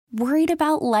Worried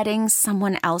about letting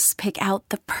someone else pick out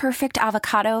the perfect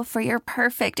avocado for your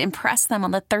perfect impress them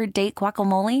on the third date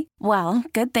guacamole? Well,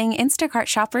 good thing Instacart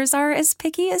shoppers are as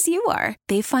picky as you are.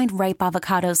 They find ripe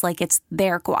avocados like it's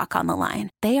their guac on the line.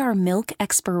 They are milk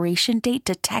expiration date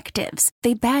detectives.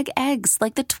 They bag eggs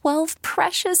like the 12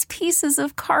 precious pieces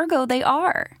of cargo they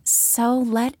are. So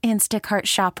let Instacart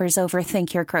shoppers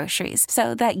overthink your groceries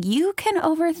so that you can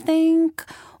overthink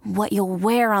what you'll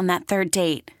wear on that third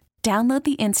date. Download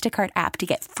the Instacart app to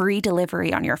get free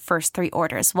delivery on your first 3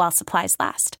 orders while supplies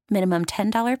last. Minimum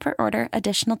 $10 per order.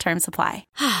 Additional terms apply.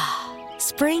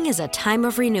 Spring is a time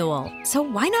of renewal, so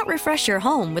why not refresh your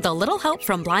home with a little help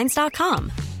from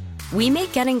Blinds.com? We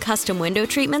make getting custom window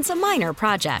treatments a minor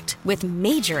project with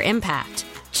major impact.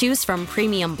 Choose from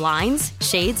premium blinds,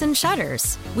 shades, and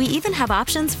shutters. We even have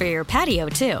options for your patio,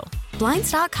 too.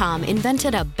 Blinds.com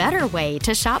invented a better way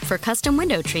to shop for custom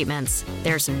window treatments.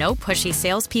 There's no pushy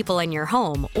salespeople in your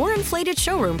home or inflated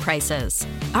showroom prices.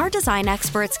 Our design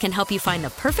experts can help you find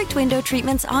the perfect window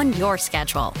treatments on your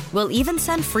schedule. We'll even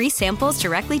send free samples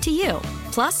directly to you.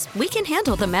 Plus, we can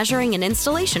handle the measuring and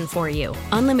installation for you.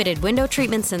 Unlimited window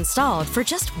treatments installed for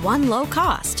just one low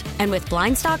cost. And with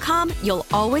Blinds.com, you'll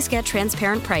always get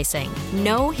transparent pricing.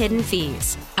 No hidden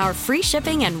fees. Our free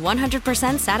shipping and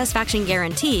 100% satisfaction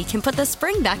guarantee can put the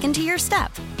spring back into your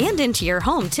step and into your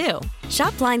home, too.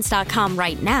 Shop Blinds.com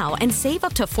right now and save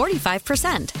up to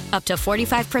 45%. Up to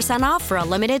 45% off for a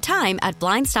limited time at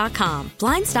Blinds.com.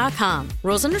 Blinds.com.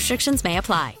 Rules and restrictions may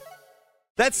apply.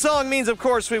 That song means, of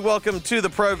course, we welcome to the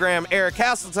program Eric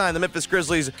Hasseltine, the Memphis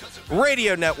Grizzlies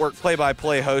radio network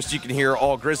play-by-play host. You can hear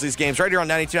all Grizzlies games right here on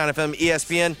 92.9 FM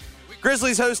ESPN.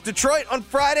 Grizzlies host Detroit on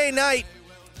Friday night.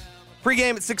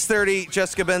 Pre-game at 6:30.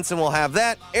 Jessica Benson will have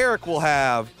that. Eric will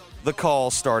have the call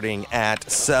starting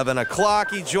at 7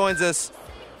 o'clock. He joins us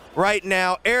right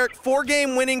now. Eric,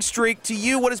 4-game winning streak. To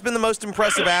you, what has been the most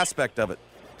impressive aspect of it?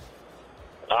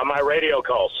 My radio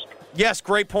calls. Yes,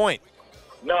 great point.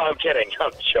 No, I'm kidding. I'm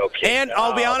joking. And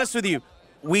I'll be honest with you,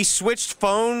 we switched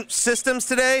phone systems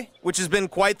today, which has been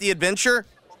quite the adventure.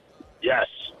 Yes.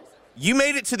 You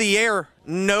made it to the air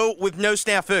with no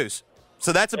snafus.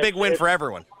 So that's a big win for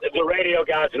everyone. The radio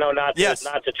guys know not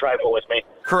to trifle with me.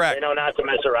 Correct. They know not to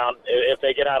mess around. If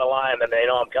they get out of line, then they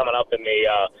know I'm coming up in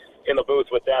the booth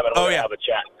with them and we'll have a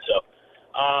chat. So,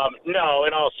 no,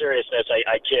 in all seriousness,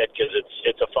 I kid because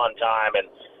it's a fun time and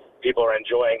people are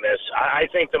enjoying this. I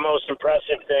think the most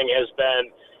impressive thing has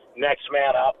been next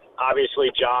man up.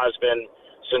 Obviously, Ja has been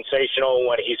sensational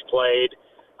when he's played.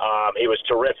 He was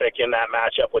terrific in that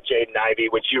matchup with Jaden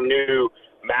Ivey, which you knew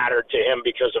mattered to him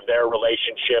because of their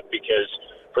relationship. Because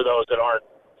for those that aren't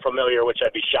familiar, which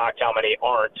I'd be shocked how many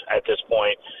aren't at this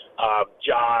point,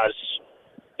 Ja's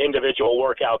individual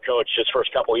workout coach his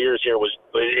first couple years here was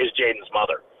Jaden's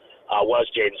mother. Was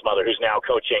Jaden's mother, who's now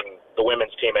coaching the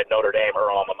women's team at Notre Dame, her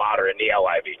alma mater in Niele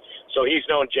Ivey. So he's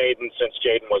known Jaden since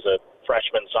Jaden was a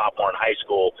freshman, sophomore in high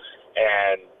school,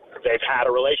 and they've had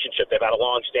a relationship. They've had a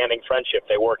long-standing friendship.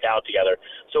 They work out together.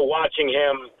 So watching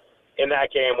him in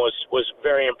that game was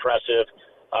very impressive.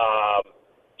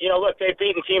 Look, they've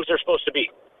beaten teams they're supposed to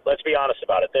beat. Let's be honest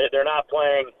about it. They're not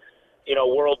playing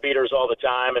world beaters all the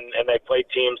time, and they play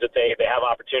teams that they have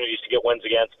opportunities to get wins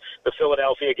against. The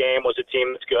Philadelphia game was a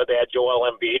team that's good. They had Joel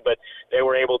Embiid, but they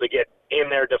were able to get in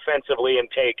there defensively and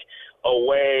take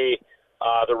away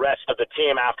the rest of the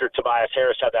team after Tobias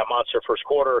Harris had that monster first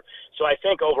quarter. So I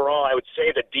think overall I would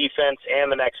say the defense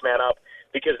and the next man up,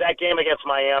 because that game against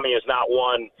Miami is not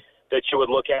one that you would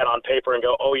look at on paper and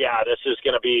go, oh, yeah, this is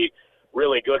going to be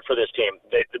really good for this team.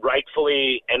 They,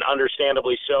 rightfully and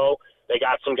understandably so, they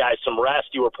got some guys some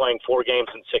rest. You were playing 4 games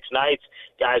in 6 nights.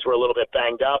 Guys were a little bit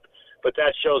banged up. But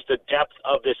that shows the depth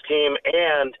of this team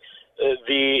and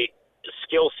the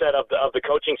skill set of the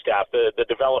coaching staff, the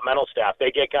developmental staff. They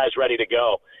get guys ready to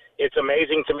go. It's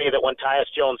amazing to me that when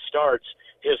Tyus Jones starts,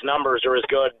 his numbers are as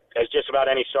good as just about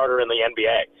any starter in the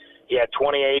NBA. He had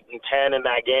 28 and 10 in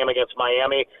that game against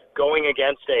Miami, going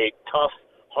against a tough,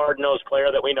 hard-nosed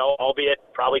player that we know, albeit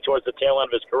probably towards the tail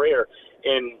end of his career,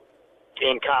 in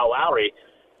Kyle Lowry.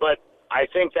 But I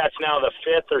think that's now the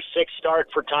 5th or 6th start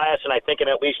for Tyus, and I think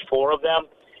in at least 4 of them,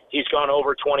 he's gone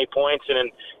over 20 points, and in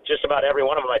just about every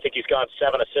one of them, I think he's gone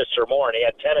 7 assists or more, and he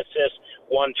had 10 assists,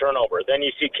 1 turnover. Then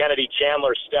you see Kennedy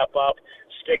Chandler step up,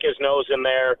 stick his nose in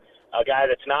there, a guy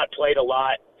that's not played a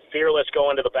lot, fearless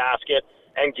going to the basket,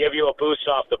 and give you a boost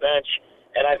off the bench.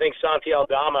 And I think Santi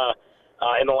Aldama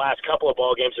in the last couple of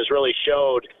ball games has really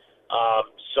showed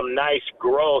some nice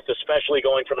growth, especially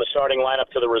going from the starting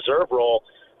lineup to the reserve role.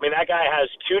 I mean, that guy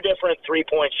has 2 different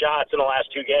three-point shots in the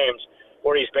last 2 games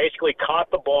where he's basically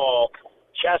caught the ball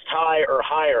chest high or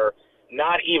higher,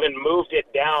 not even moved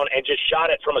it down and just shot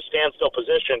it from a standstill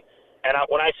position. And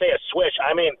when I say a swish,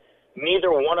 I mean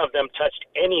neither one of them touched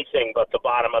anything but the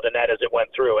bottom of the net as it went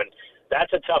through. And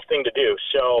that's a tough thing to do.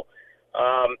 So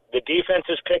the defense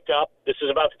has picked up. This is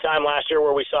about the time last year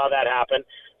where we saw that happen.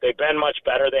 They've been much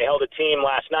better. They held a team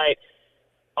last night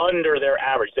under their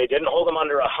average. They didn't hold them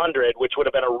under 100, which would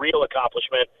have been a real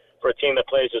accomplishment for a team that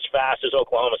plays as fast as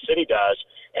Oklahoma City does.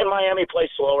 And Miami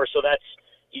plays slower, so that's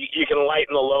you can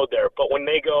lighten the load there. But when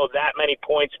they go that many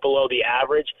points below the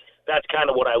average, that's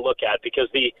kind of what I look at, because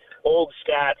the old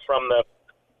stat from the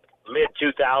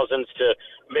mid-2000s to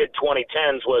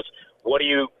mid-2010s was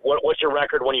what's your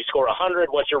record when you score 100?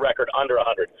 What's your record under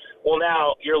 100? Well,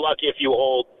 now you're lucky if you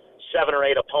hold 7 or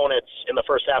 8 opponents in the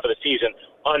first half of the season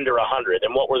under 100.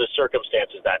 And what were the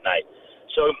circumstances that night?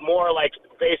 So more like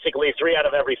basically 3 out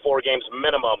of every 4 games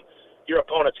minimum, your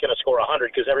opponent's going to score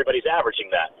 100 because everybody's averaging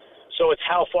that. So it's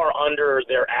how far under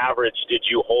their average did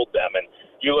you hold them? And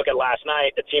you look at last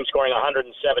night, a team scoring 117,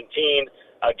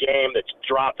 a game that's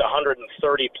dropped 130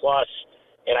 plus,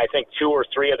 and I think 2 or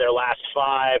 3 of their last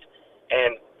 5,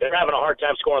 and they're having a hard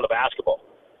time scoring the basketball.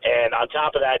 And on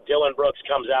top of that, Dylan Brooks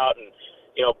comes out, and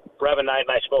Brevin Knight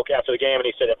and I spoke after the game, and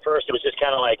he said at first it was just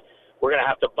kind of like, we're going to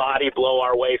have to body blow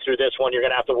our way through this one. You're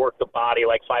going to have to work the body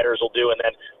like fighters will do and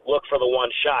then look for the one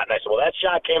shot. And I said, well, that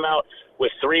shot came out with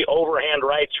 3 overhand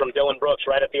rights from Dylan Brooks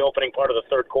right at the opening part of the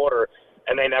third quarter,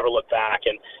 and they never looked back.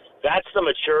 And that's the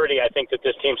maturity I think that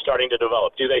this team's starting to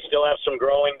develop. Do they still have some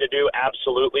growing to do?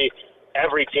 Absolutely.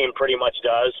 Every team pretty much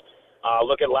does.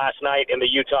 Look at last night in the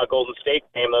Utah Golden State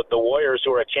game. The Warriors,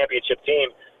 who are a championship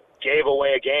team, gave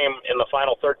away a game in the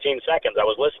final 13 seconds. I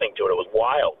was listening to it. It was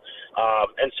wild.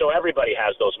 And so everybody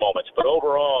has those moments. But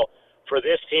overall, for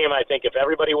this team, I think if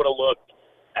everybody would have looked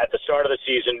at the start of the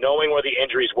season, knowing where the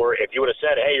injuries were, if you would have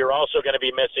said, hey, you're also going to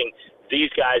be missing these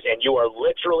guys, and you are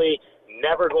literally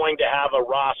never going to have a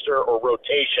roster or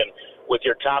rotation with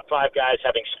your top 5 guys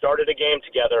having started a game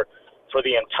together for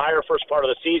the entire first part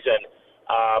of the season,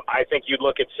 I think you'd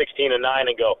look at 16-9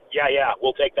 and go, yeah,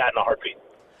 we'll take that in a heartbeat.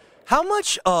 How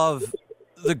much of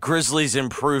the Grizzlies'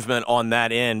 improvement on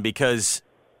that end? Because,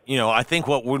 I think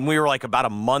when we were like about a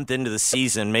month into the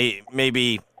season,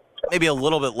 maybe a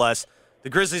little bit less, the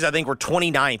Grizzlies, I think, were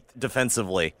 29th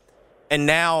defensively. And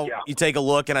now you take a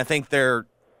look, and I think they're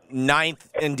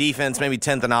 9th in defense, maybe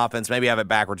 10th in offense, maybe I have it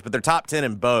backwards, but they're top 10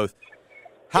 in both.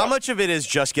 How much of it is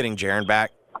just getting Jaren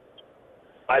back?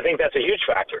 I think that's a huge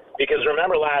factor, because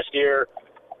remember last year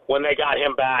when they got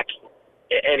him back,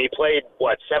 and he played,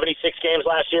 76 games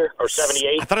last year, or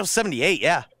 78? I thought it was 78,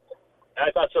 yeah.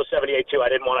 I thought so, 78 too. I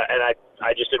didn't want to, and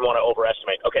I just didn't want to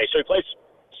overestimate. Okay, so he played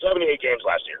 78 games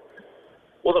last year.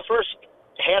 Well, the first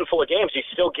handful of games, he's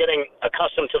still getting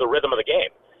accustomed to the rhythm of the game.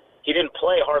 He didn't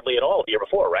play hardly at all the year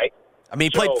before, right? I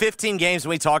mean, he played 15 games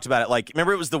when we talked about it. Like,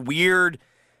 remember it was the weird,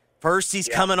 first he's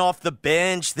coming off the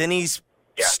bench, then he's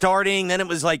starting, then it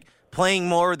was like playing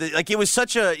more. It was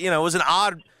such a, it was an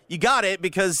odd, you got it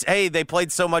because, hey, they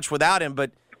played so much without him,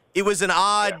 but it was an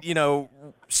odd,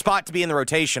 spot to be in the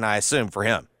rotation, I assume, for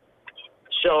him.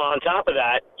 So on top of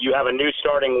that, you have a new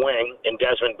starting wing in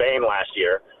Desmond Bane last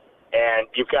year, and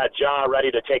you've got Ja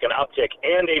ready to take an uptick,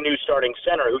 and a new starting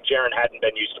center who Jaren hadn't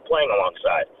been used to playing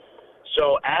alongside.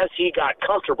 So as he got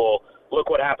comfortable, look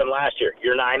what happened last year.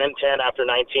 You're 9-10 after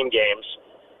 19 games.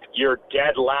 You're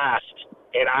dead last,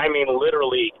 and I mean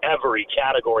literally every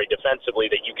category defensively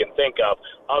that you can think of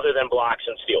other than blocks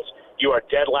and steals. You are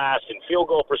dead last in field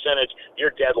goal percentage.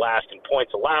 You're dead last in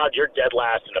points allowed. You're dead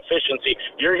last in efficiency.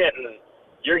 You're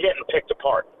getting picked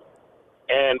apart.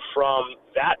 And from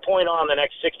that point on, the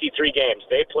next 63 games,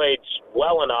 they played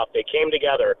well enough. They came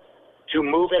together to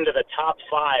move into the top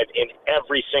 5 in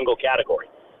every single category.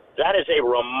 That is a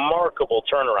remarkable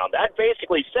turnaround. That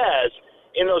basically says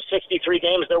in those 63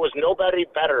 games, there was nobody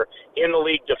better in the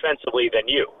league defensively than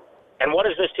you. And what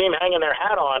is this team hanging their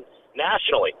hat on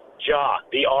nationally? Ja,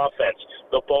 the offense,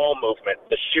 the ball movement,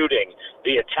 the shooting,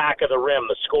 the attack of the rim,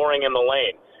 the scoring in the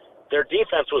lane. Their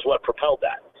defense was what propelled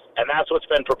that. And that's what's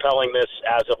been propelling this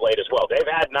as of late as well. They've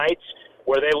had nights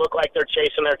where they look like they're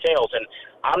chasing their tails. And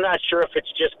I'm not sure if it's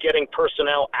just getting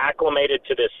personnel acclimated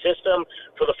to this system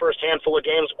for the first handful of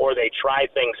games, or they try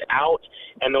things out,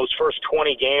 and those first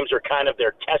 20 games are kind of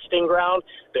their testing ground.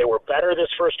 They were better this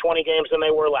first 20 games than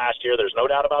they were last year. There's no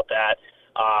doubt about that.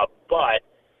 But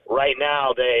right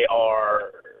now they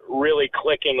are really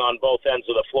clicking on both ends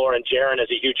of the floor, and Jaren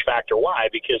is a huge factor. Why?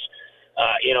 Because,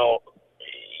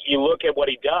 you look at what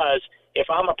he does. If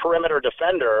I'm a perimeter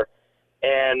defender,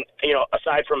 and,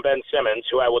 aside from Ben Simmons,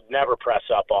 who I would never press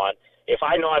up on, if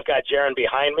I know I've got Jaren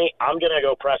behind me, I'm going to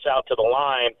go press out to the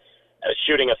line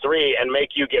shooting a three and make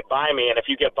you get by me. And if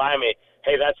you get by me,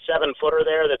 hey, that 7-footer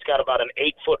there that's got about an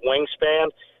 8-foot wingspan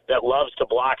that loves to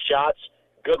block shots,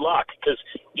 good luck. Because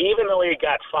even though he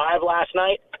got 5 last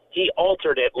night, he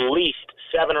altered at least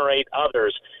 7 or 8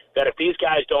 others that if these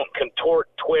guys don't contort,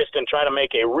 twist, and try to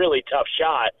make a really tough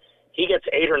shot, he gets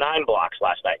 8 or 9 blocks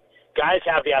last night. Guys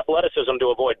have the athleticism to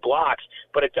avoid blocks,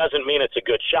 but it doesn't mean it's a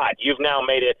good shot. You've now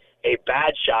made it a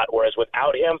bad shot, whereas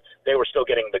without him, they were still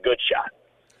getting the good shot.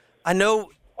 I know,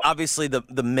 obviously,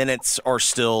 the minutes are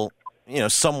still,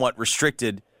 somewhat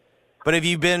restricted, but have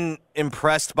you been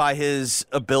impressed by his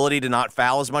ability to not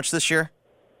foul as much this year?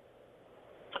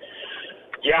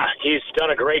 Yeah, he's done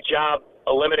a great job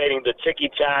eliminating the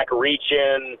ticky-tack,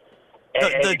 reach-in.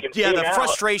 The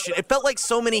frustration. It felt like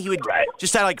so many he would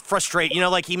just had frustrate.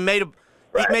 Like he made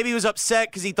maybe he was upset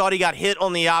because he thought he got hit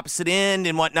on the opposite end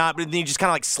and whatnot, but then he just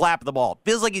kind of slapped the ball.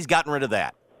 Feels like he's gotten rid of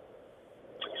that.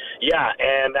 Yeah,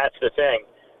 and that's the thing.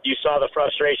 You saw the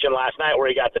frustration last night where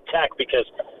he got the tech because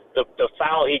the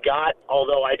foul he got,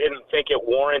 although I didn't think it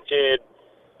warranted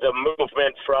the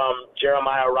movement from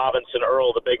Jeremiah Robinson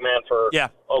Earl, the big man for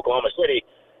Oklahoma City.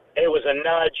 It was a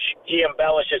nudge. He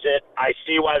embellishes it. I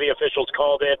see why the officials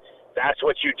called it. That's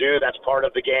what you do. That's part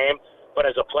of the game. But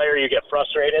as a player, you get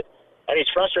frustrated. And he's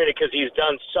frustrated because he's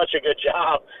done such a good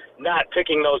job not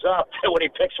picking those up. When he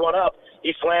picks one up,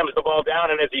 he slams the ball down.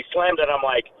 And as he slammed it, I'm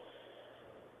like,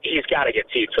 he's got to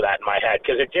get teed for that in my head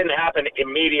because it didn't happen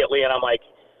immediately. And I'm like,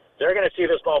 they're going to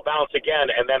see this ball bounce again,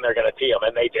 and then they're going to tee him.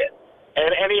 And they did.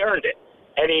 And he earned it.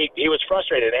 And he was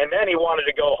frustrated. And then he wanted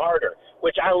to go harder,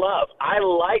 which I love. I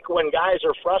like when guys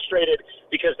are frustrated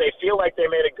because they feel like they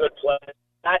made a good play.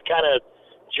 That kind of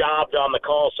jobbed on the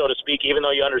call, so to speak, even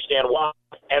though you understand why.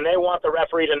 And they want the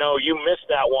referee to know you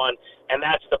missed that one, and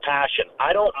that's the passion.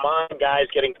 I don't mind guys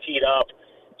getting teed up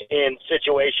in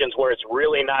situations where it's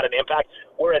really not an impact.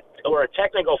 Where a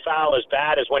technical foul is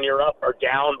bad is when you're up or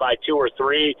down by 2 or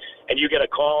 3 and you get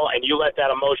a call and you let that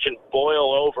emotion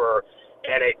boil over,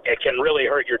 and it can really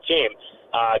hurt your team.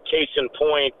 Case in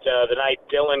point, the night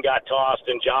Dylan got tossed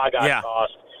and Ja got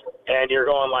tossed, and you're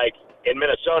going in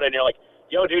Minnesota, and you're like,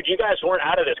 yo, dude, you guys weren't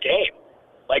out of this game.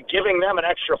 Giving them an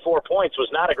extra 4 points was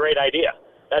not a great idea.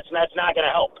 That's not going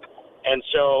to help. And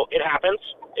so it happens.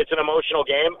 It's an emotional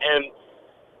game, and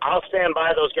I'll stand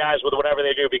by those guys with whatever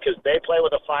they do because they play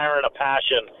with a fire and a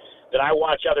passion that I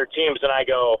watch other teams and I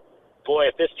go, boy,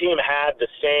 if this team had the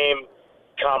same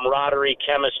camaraderie,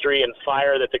 chemistry, and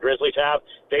fire that the Grizzlies have,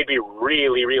 they'd be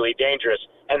really, really dangerous.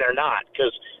 And they're not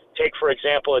because take, for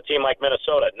example, a team like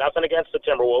Minnesota. Nothing against the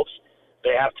Timberwolves.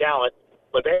 They have talent,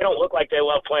 but they don't look like they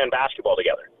love playing basketball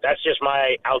together. That's just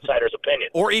my outsider's opinion.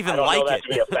 Or even I don't know that to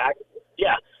be a fact.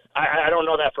 Yeah, I don't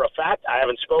know that for a fact. I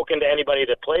haven't spoken to anybody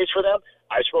that plays for them.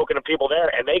 I've spoken to people there,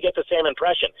 and they get the same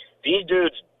impression. These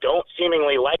dudes don't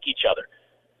seemingly like each other.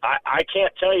 I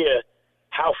can't tell you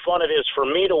how fun it is for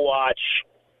me to watch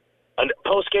a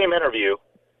post-game interview,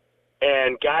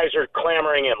 and guys are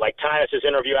clamoring in, like Tyus's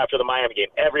interview after the Miami game.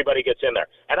 Everybody gets in there.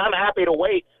 And I'm happy to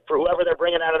wait for whoever they're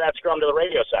bringing out of that scrum to the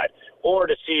radio side, or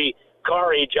to see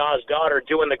Kari, Ja's daughter,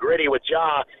 doing the gritty with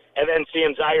Ja, and then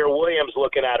seeing Zaire Williams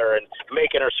looking at her and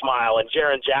making her smile, and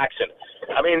Jaren Jackson.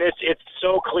 I mean, it's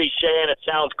so cliche and it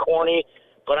sounds corny,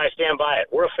 but I stand by it.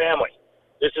 We're a family.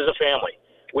 This is a family.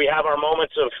 We have our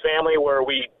moments of family where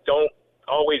we don't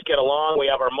always get along. We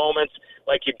have our moments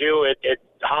like you do at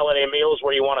holiday meals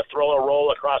where you want to throw a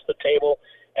roll across the table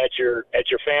at your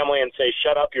family and say,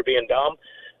 shut up, you're being dumb.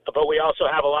 But we also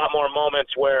have a lot more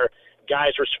moments where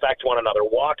guys respect one another.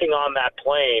 Walking on that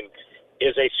plane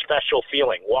is a special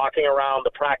feeling. Walking around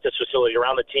the practice facility,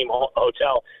 around the team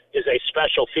hotel, is a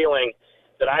special feeling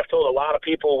that I've told a lot of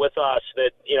people with us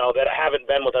that, that haven't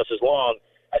been with us as long.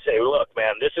 I say, look,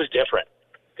 man, this is different.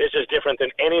 This is different than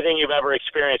anything you've ever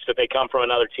experienced if they come from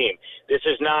another team. This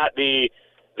is not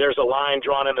there's a line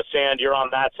drawn in the sand, you're on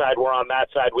that side, we're on that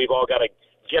side, we've all got to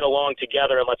get along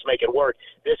together and let's make it work.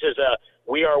 This is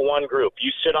we are one group.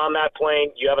 You sit on that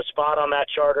plane, you have a spot on that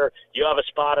charter, you have a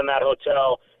spot in that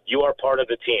hotel, you are part of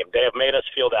the team. They have made us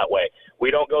feel that way.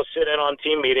 We don't go sit in on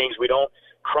team meetings. We don't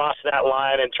cross that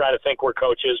line and try to think we're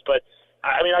coaches. But,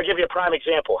 I mean, I'll give you a prime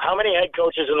example. How many head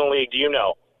coaches in the league do you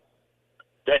know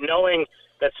that knowing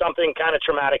that something kind of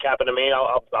traumatic happened to me,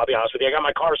 I'll be honest with you, I got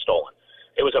my car stolen.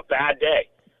 It was a bad day.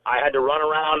 I had to run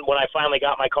around when I finally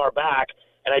got my car back,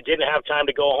 and I didn't have time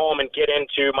to go home and get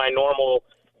into my normal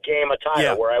game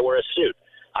attire where I wear a suit.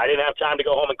 I didn't have time to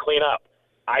go home and clean up.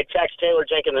 I text Taylor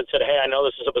Jenkins and said, hey, I know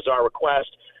this is a bizarre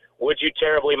request. Would you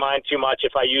terribly mind too much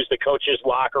if I used the coach's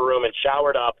locker room and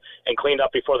showered up and cleaned up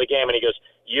before the game? And he goes,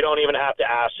 you don't even have to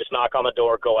ask. Just knock on the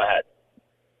door. Go ahead.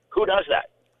 Who does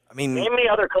that? I mean, name me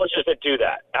other coaches that do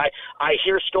that. I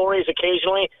hear stories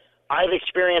occasionally. I've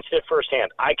experienced it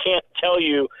firsthand. I can't tell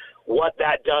you what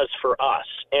that does for us.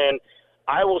 And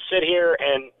I will sit here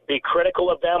and be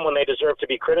critical of them when they deserve to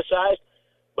be criticized,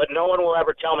 but no one will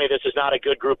ever tell me this is not a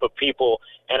good group of people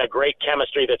and a great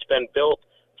chemistry that's been built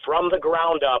from the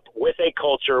ground up with a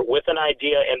culture, with an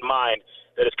idea in mind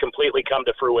that has completely come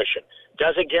to fruition.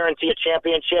 Does it guarantee a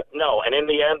championship? No. And in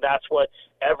the end, that's what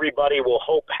everybody will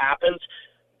hope happens.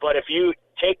 But if you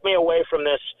take me away from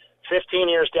this 15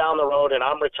 years down the road and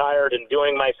I'm retired and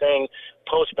doing my thing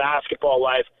post-basketball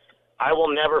life, I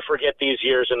will never forget these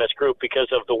years in this group because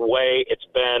of the way it's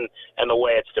been and the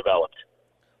way it's developed.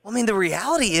 Well, I mean, the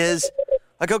reality is,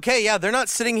 like, okay, yeah, they're not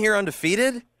sitting here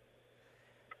undefeated.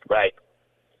 Right.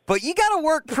 But you got to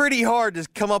work pretty hard to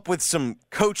come up with some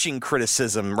coaching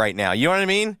criticism right now. You know what I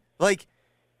mean? Like,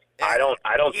 I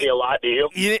don't see a lot, do you?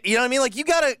 You know what I mean? Like, you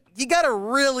gotta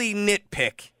really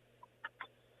nitpick.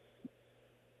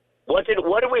 What did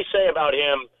we say about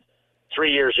him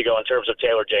 3 years ago in terms of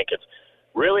Taylor Jenkins?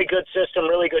 Really good system,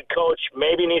 really good coach.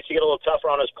 Maybe needs to get a little tougher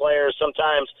on his players.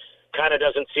 Sometimes kind of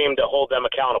doesn't seem to hold them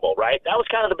accountable, right? That was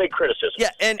kind of the big criticism.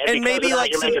 Yeah, and maybe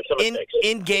like some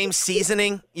in-game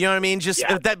seasoning, you know what I mean? Just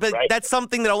yeah, but right? That's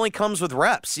something that only comes with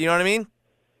reps, you know what I mean?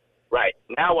 Right.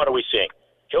 Now what are we seeing?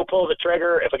 He'll pull the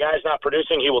trigger. If a guy's not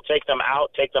producing, he will take them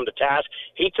out, take them to task.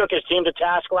 He took his team to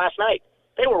task last night.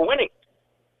 They were winning.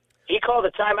 He called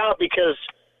a timeout because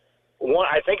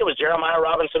I think it was Jeremiah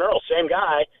Robinson Earl, same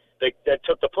guy that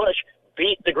took the push,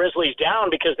 beat the Grizzlies down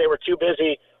because they were too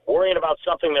busy worrying about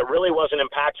something that really wasn't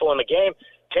impactful in the game.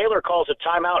 Taylor calls a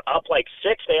timeout up like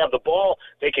 6. They have the ball.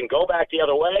 They can go back the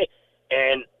other way,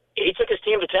 and he took his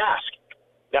team to task.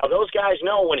 Now, those guys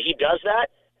know when he does that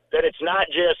it's not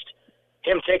just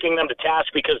him taking them to task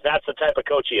because that's the type of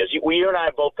coach he is. You and I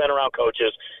have both been around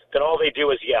coaches that all they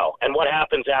do is yell. And what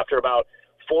happens after about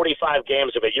 45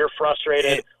 games of it? You're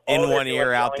frustrated. In one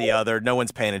ear, out the other. No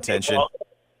one's paying attention.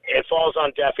 It falls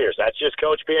on deaf ears. That's just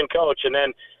coach being coach. And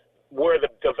then where the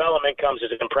development comes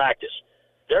is in practice.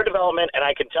 Their development, and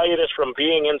I can tell you this from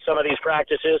being in some of these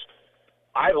practices,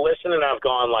 I've listened and I've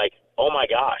gone like, oh my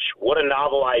gosh, what a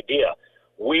novel idea.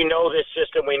 We know this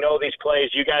system. We know these plays.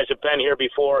 You guys have been here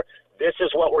before. This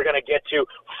is what we're going to get to.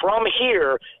 From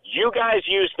here, you guys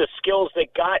use the skills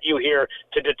that got you here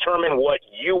to determine what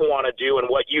you want to do and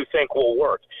what you think will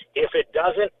work. If it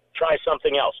doesn't, try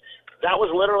something else. That was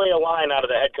literally a line out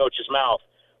of the head coach's mouth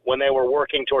when they were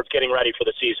working towards getting ready for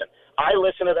the season. I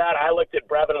listened to that. I looked at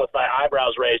Brevin with my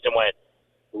eyebrows raised and went,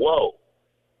 whoa,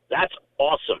 that's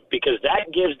awesome, because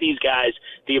that gives these guys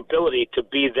the ability to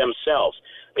be themselves.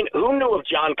 I mean, who knew of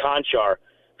John Conchar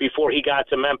before he got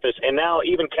to Memphis, and now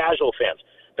even casual fans?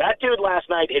 That dude last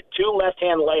night hit 2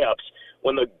 left-hand layups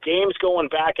when the game's going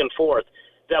back and forth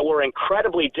that were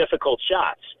incredibly difficult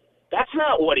shots. That's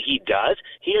not what he does.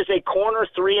 He is a corner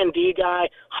 3-and-D guy,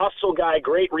 hustle guy,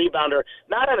 great rebounder,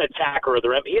 not an attacker of the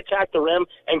rim. He attacked the rim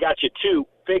and got you 2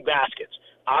 big baskets.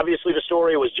 Obviously, the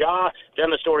story was Ja, then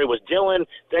the story was Dylan,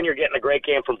 then you're getting a great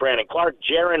game from Brandon Clark.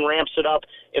 Jaren ramps it up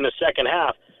in the second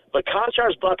half. But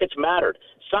Konchar's buckets mattered.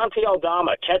 Santi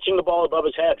Aldama catching the ball above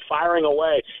his head, firing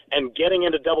away, and getting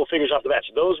into double figures off the bench.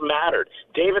 Those mattered.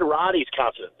 David Roddy's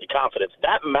confidence,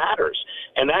 that matters.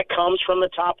 And that comes from the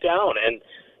top down. And,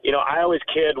 you know, I always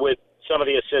kid with some of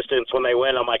the assistants when they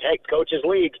win. I'm like, hey, coach's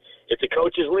league. It's a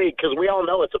coach's league, because we all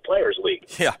know it's a player's league.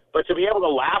 Yeah. But to be able to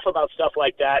laugh about stuff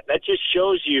like that, that just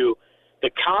shows you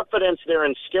the confidence they're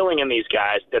instilling in these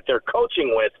guys that they're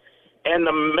coaching with, and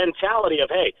the mentality of,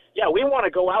 hey, yeah, we want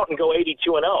to go out and go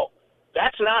 82-0.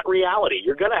 That's not reality.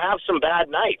 You're going to have some bad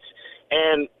nights.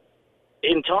 And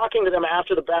in talking to them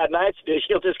after the bad nights,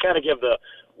 you'll just kind of give the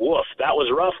woof, that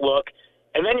was rough look,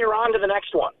 and then you're on to the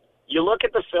next one. You look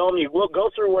at the film, you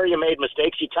go through where you made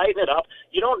mistakes, you tighten it up,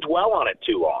 you don't dwell on it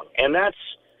too long. And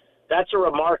that's a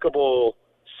remarkable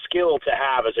skill to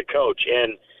have as a coach,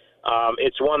 and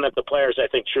it's one that the players, I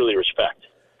think, truly respect.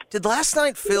 Did last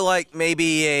night feel like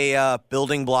maybe a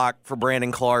building block for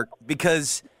Brandon Clark?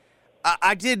 Because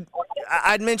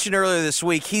I'd mentioned earlier this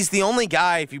week, he's the only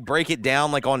guy, if you break it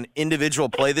down like on individual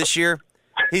play this year,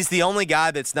 he's the only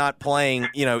guy that's not playing,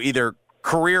 you know, either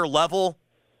career level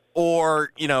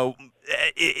or, you know,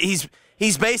 he's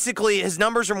basically, his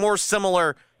numbers are more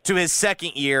similar to his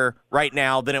second year right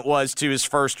now than it was to his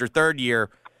first or third year.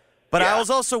 But yeah. I was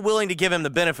also willing to give him the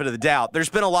benefit of the doubt. There's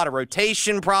been a lot of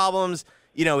rotation problems.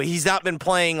 You know, he's not been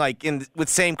playing like with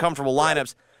same comfortable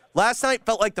lineups. Last night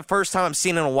felt like the first time I've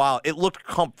seen it in a while. It looked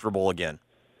comfortable again.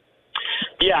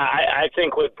 Yeah, I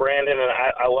think with Brandon, and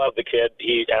I love the kid.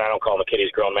 And I don't call him a kid; he's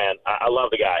a grown man. I love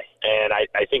the guy, and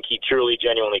I think he truly,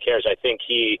 genuinely cares. I think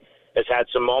he has had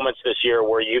some moments this year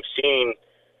where you've seen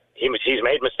he's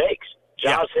made mistakes.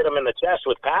 Jaws hit him in the chest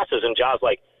with passes, and Jaws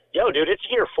like, yo, dude, it's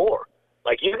year 4.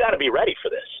 Like, you got to be ready for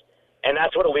this. And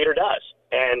that's what a leader does.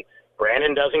 And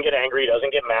Brandon doesn't get angry,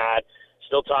 doesn't get mad,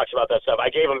 still talks about that stuff. I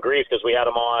gave him grief because we had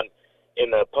him on in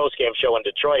the post-game show in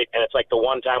Detroit, and it's like the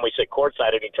one time we sit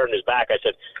courtside and he turned his back. I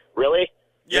said, really?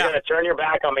 You're going to turn your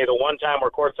back on me the one time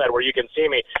we're courtside where you can see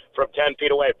me from 10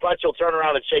 feet away, but you'll turn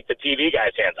around and shake the TV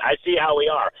guy's hands. I see how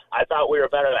we are. I thought we were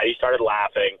better than that. He started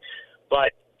laughing.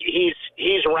 But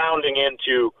he's rounding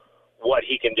into what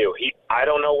he can do. I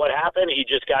don't know what happened. He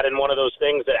just got in one of those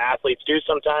things that athletes do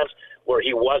sometimes where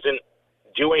he wasn't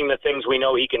doing the things we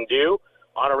know he can do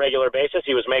on a regular basis.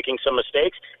 He was making some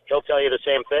mistakes. He'll tell you the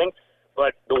same thing.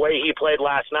 But the way he played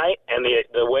last night and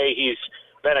the way he's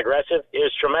been aggressive is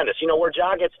tremendous. You know, where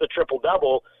Ja gets the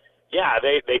triple-double,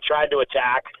 they tried to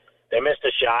attack. They missed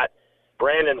a shot.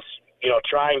 Brandon's,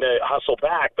 trying to hustle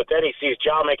back, but then he sees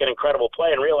Ja make an incredible play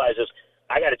and realizes,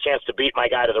 I got a chance to beat my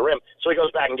guy to the rim. So he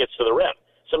goes back and gets to the rim.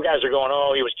 Some guys are going,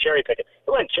 oh, he was cherry-picking. He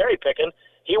wasn't cherry-picking.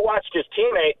 He watched his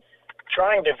teammate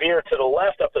trying to veer to the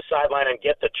left up the sideline and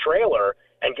get the trailer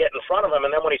and get in front of him.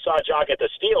 And then when he saw Ja get the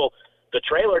steal, the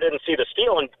trailer didn't see the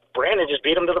steal, and Brandon just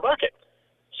beat him to the bucket.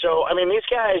 So, I mean, these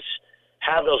guys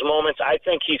have those moments. I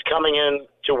think he's coming in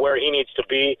to where he needs to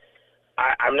be.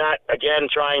 I'm not, again,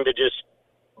 trying to just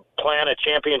plan a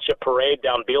championship parade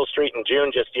down Beale Street in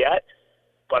June just yet,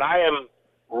 but I am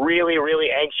really, really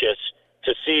anxious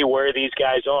to see where these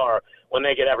guys are when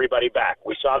they get everybody back.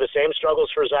 We saw the same struggles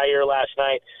for Zaire last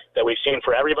night that we've seen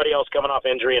for everybody else coming off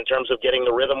injury in terms of getting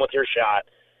the rhythm with your shot.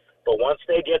 But once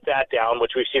they get that down,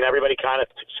 which we've seen everybody kind of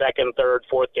second, third,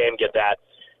 fourth game get that,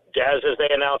 Dez, as they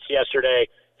announced yesterday,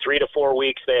 3 to 4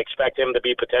 weeks, they expect him to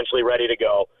be potentially ready to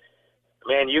go.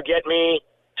 Man, you get me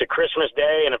to Christmas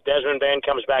Day, and if Desmond Bane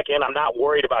comes back in, I'm not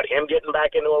worried about him getting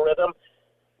back into a rhythm.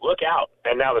 Look out.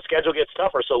 And now the schedule gets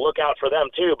tougher, so look out for them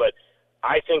too. But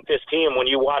I think this team, when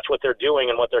you watch what they're doing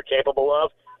and what they're capable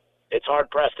of, it's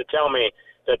hard-pressed to tell me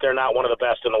that they're not one of the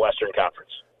best in the Western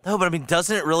Conference. No, but I mean,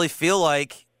 doesn't it really feel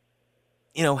like,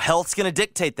 health's going to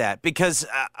dictate that? Because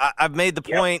I've made the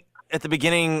point at the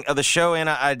beginning of the show, and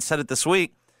I'd said it this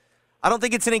week, I don't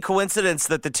think it's any coincidence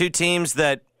that the two teams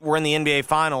that were in the NBA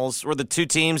Finals were the two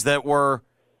teams that were,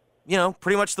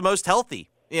 pretty much the most healthy.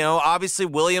 Obviously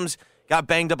Williams got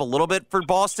banged up a little bit for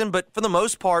Boston, but for the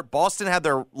most part, Boston had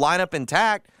their lineup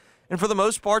intact, and for the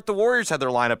most part, the Warriors had their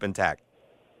lineup intact.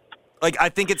 Like, I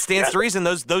think it stands to reason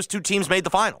those two teams made the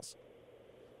finals.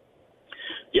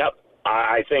 Yep,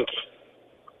 I think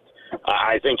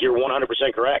you're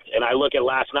 100% correct. And I look at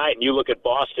last night, and you look at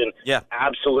Boston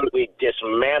absolutely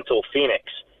dismantle Phoenix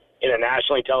in a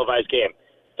nationally televised game.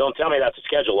 Don't tell me that's a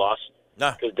schedule loss,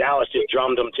 because Dallas just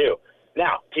drummed them too.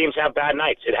 Now, teams have bad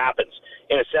nights. It happens.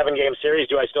 In a 7-game series,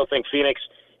 do I still think Phoenix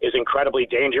is incredibly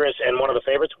dangerous and one of the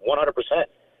favorites? 100%.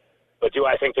 But do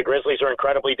I think the Grizzlies are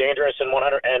incredibly dangerous and one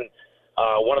of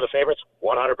the favorites?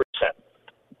 100%.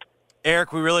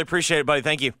 Eric, we really appreciate it, buddy.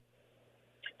 Thank you.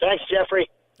 Thanks, Jeffrey.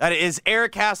 That is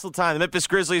Eric Hasseltine, the Memphis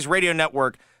Grizzlies Radio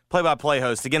Network play-by-play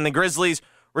host. Again, the Grizzlies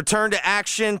return to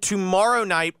action tomorrow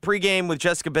night, pregame with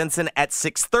Jessica Benson at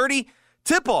 6:30,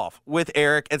 tip-off with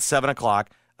Eric at 7 o'clock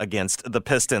against the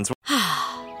Pistons.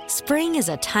 Spring is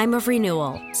a time of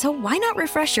renewal, so why not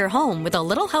refresh your home with a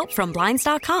little help from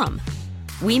Blinds.com?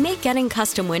 We make getting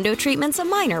custom window treatments a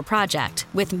minor project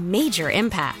with major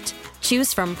impact.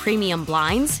 Choose from premium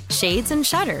blinds, shades, and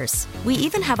shutters. We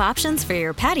even have options for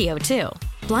your patio, too.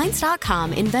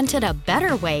 Blinds.com invented a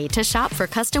better way to shop for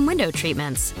custom window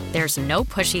treatments. There's no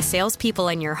pushy salespeople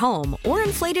in your home or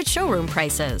inflated showroom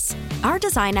prices. Our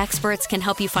design experts can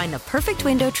help you find the perfect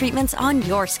window treatments on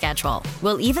your schedule.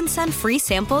 We'll even send free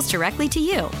samples directly to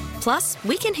you. Plus,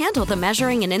 we can handle the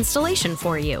measuring and installation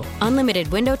for you. Unlimited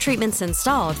window treatments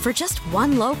installed for just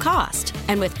one low cost.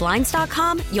 And with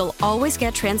Blinds.com, you'll always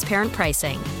get transparent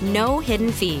pricing. No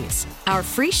hidden fees. Our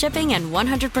free shipping and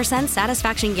 100%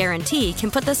 satisfaction guarantee can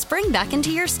put the spring back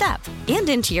into your step and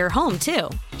into your home, too.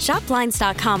 Shop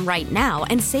Blinds.com right now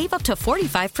and save up to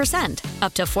 45%.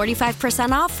 Up to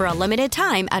 45% off for a limited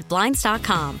time at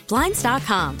Blinds.com.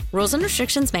 Blinds.com. Rules and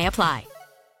restrictions may apply.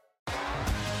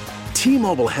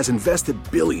 T-Mobile has invested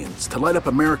billions to light up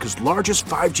America's largest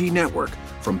 5G network,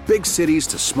 from big cities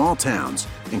to small towns,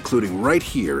 including right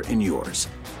here in yours.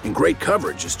 And great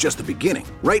coverage is just the beginning.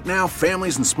 Right now,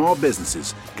 families and small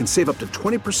businesses can save up to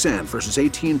 20% versus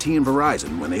AT&T and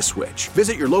Verizon when they switch.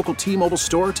 Visit your local T-Mobile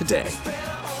store today.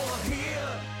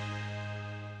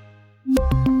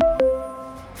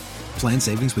 Plan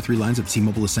savings with 3 lines of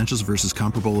T-Mobile Essentials versus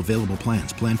comparable available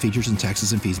plans. Plan features and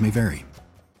taxes and fees may vary.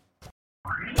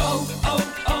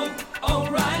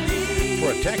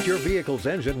 your vehicle's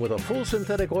engine with a full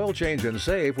synthetic oil change and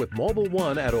save with Mobil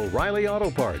 1 at O'Reilly Auto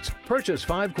Parts. Purchase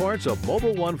 5 quarts of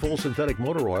Mobil 1 full synthetic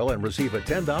motor oil and receive a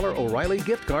 $10 O'Reilly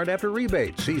gift card after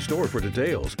rebate. See store for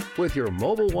details. With your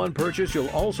Mobil 1 purchase, you'll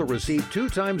also receive 2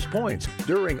 times points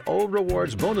during O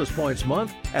Rewards Bonus Points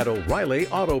Month at O'Reilly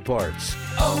Auto Parts.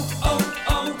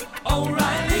 O'Reilly